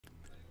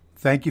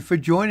Thank you for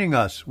joining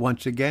us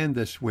once again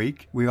this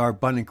week. We are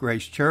Abundant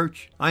Grace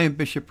Church. I am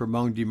Bishop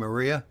Ramon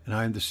DeMaria, and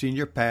I am the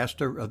senior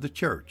pastor of the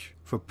church.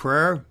 For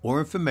prayer or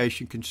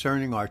information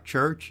concerning our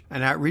church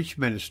and outreach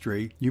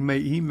ministry, you may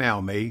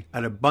email me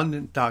at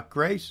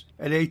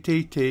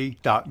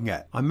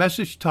abundant.grace@att.net. Our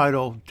message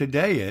title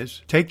today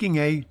is Taking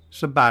a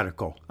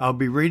Sabbatical. I'll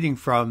be reading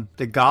from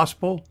the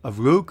Gospel of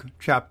Luke,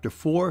 chapter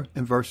 4,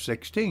 and verse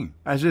 16.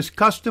 As his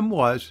custom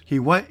was, he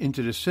went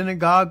into the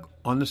synagogue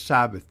on the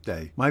Sabbath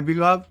day. My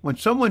beloved, when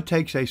someone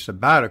takes a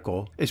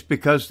sabbatical, it's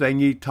because they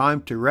need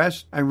time to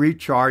rest and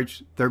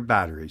recharge their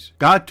batteries.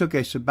 God took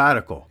a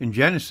sabbatical. In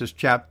Genesis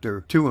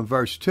chapter 2 and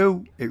verse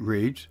 2, it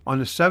reads, On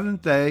the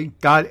seventh day,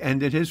 God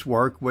ended his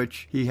work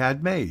which he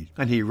had made,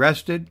 and he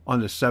rested on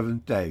the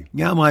seventh day.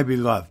 Now, my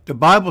beloved, the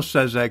Bible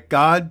says that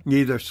God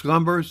neither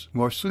slumbers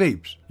nor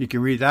sleeps. You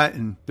can read that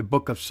in the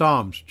book of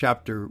Psalms,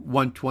 chapter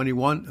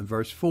 121 and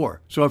verse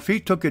 4. So if he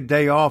took a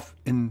day off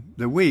in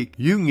the week,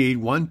 you need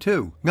one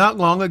too. Not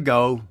long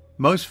ago,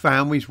 most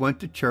families went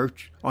to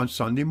church on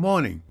Sunday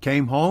morning,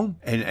 came home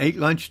and ate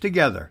lunch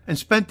together, and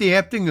spent the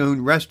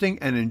afternoon resting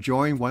and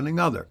enjoying one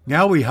another.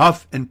 Now we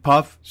huff and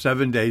puff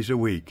 7 days a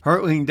week,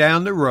 hurtling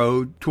down the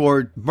road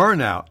toward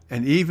burnout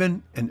and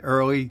even an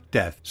early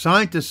death.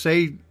 Scientists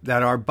say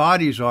that our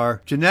bodies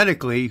are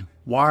genetically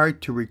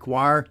wired to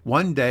require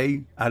 1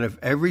 day out of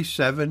every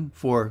 7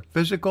 for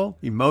physical,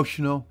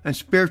 emotional, and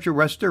spiritual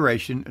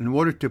restoration in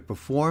order to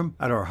perform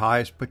at our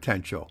highest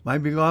potential. My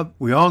beloved,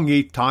 we all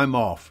need time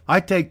off.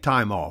 I take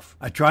time off.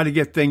 I try to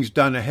get things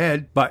done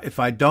ahead, but if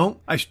I don't,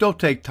 I still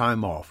take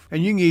time off.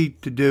 And you need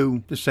to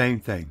do the same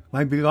thing.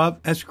 My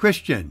beloved, as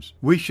Christians,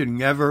 we should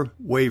never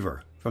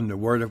waver from the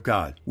Word of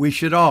God. We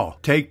should all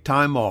take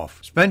time off.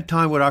 Spend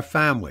time with our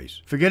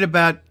families. Forget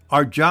about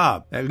our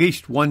job at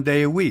least 1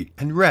 day a week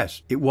and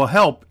rest. It will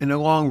help in the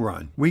long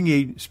run. We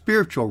need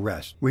spiritual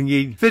rest. We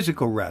need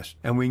physical rest.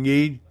 And we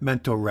need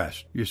mental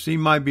rest. You see,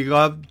 my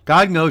beloved,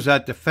 God knows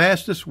that the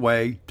fastest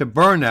way to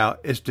burn out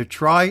is to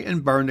try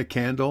and burn the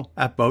candle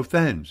at both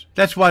ends.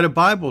 That's why the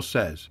Bible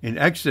says in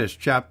Exodus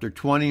chapter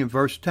 20 and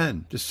verse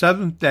 10, the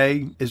seventh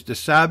day is the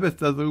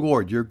Sabbath of the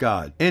Lord your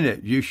God. In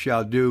it you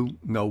shall do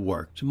no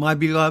work. So my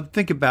beloved,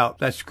 think about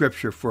that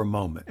scripture for a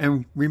moment.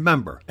 And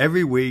remember,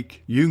 every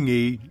week you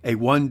need a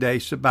 1 day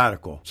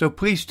sabbatical. So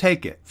please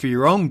take it for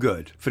your own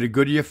good, for the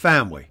good of your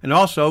family, and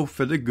also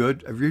for the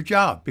good of your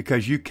job,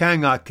 because you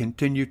cannot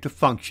continue to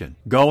function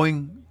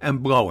going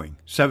and blowing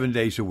 7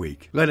 days a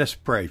week. Let us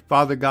pray.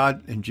 Father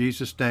God, in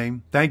Jesus'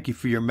 name, thank you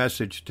for your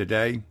message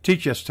today.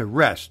 Teach us to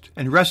rest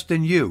and rest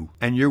in you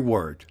and your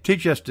word.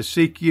 Teach us to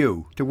seek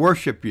you, to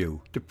worship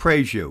you, to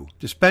praise you,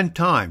 to spend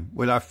time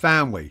with our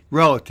family,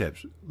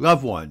 relatives,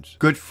 loved ones,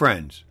 good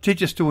friends.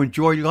 Teach us to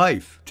enjoy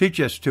life. Teach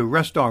us to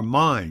rest our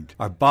mind,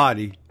 our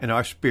body, and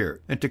our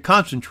spirit, and to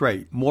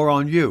concentrate more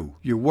on you,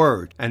 your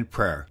word, and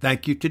prayer.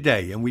 Thank you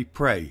today, and we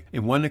pray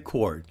in one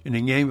accord, in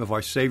the name of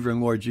our Savior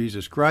and Lord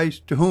Jesus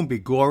Christ, to whom be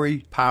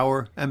glory,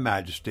 power, and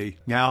majesty,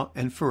 now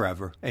and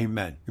forever.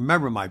 Amen.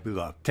 Remember, my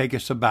beloved, take a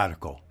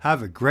sabbatical.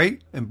 Have a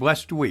great and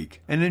blessed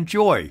week, and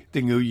enjoy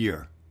the new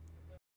year.